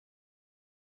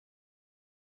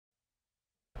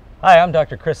Hi, I'm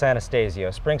Dr. Chris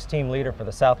Anastasio, Springs team leader for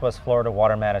the Southwest Florida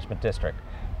Water Management District.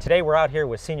 Today we're out here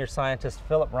with senior scientist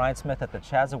Philip Rhinesmith at the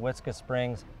Chassahowitzka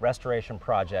Springs Restoration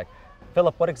Project.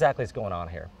 Philip, what exactly is going on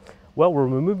here? Well, we're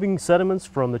removing sediments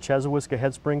from the Chassahowitzka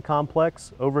Headspring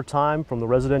Complex. Over time, from the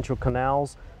residential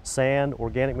canals, sand,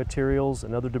 organic materials,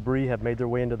 and other debris have made their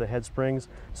way into the head springs.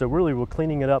 So really we're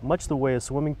cleaning it up much the way a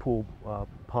swimming pool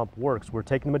pump works. We're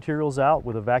taking the materials out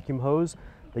with a vacuum hose.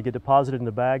 They get deposited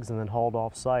into bags and then hauled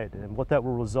off site. And what that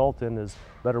will result in is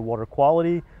better water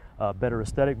quality, better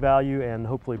aesthetic value, and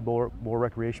hopefully more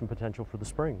recreation potential for the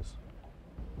springs.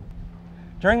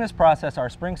 During this process, our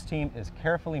Springs team is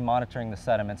carefully monitoring the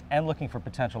sediments and looking for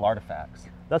potential artifacts.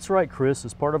 That's right, Chris.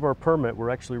 As part of our permit, we're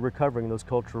actually recovering those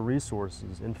cultural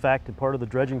resources. In fact, as part of the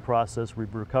dredging process,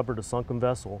 we've recovered a sunken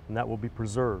vessel, and that will be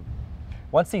preserved.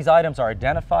 Once these items are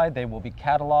identified, they will be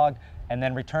cataloged and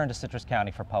then returned to Citrus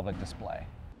County for public display.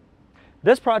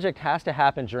 This project has to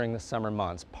happen during the summer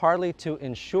months, partly to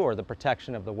ensure the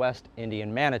protection of the West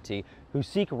Indian manatee who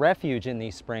seek refuge in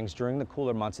these springs during the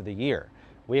cooler months of the year.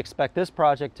 We expect this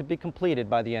project to be completed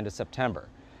by the end of September.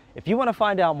 If you want to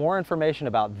find out more information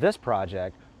about this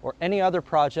project or any other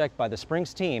project by the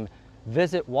Springs team,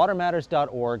 visit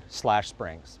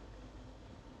watermatters.org/springs.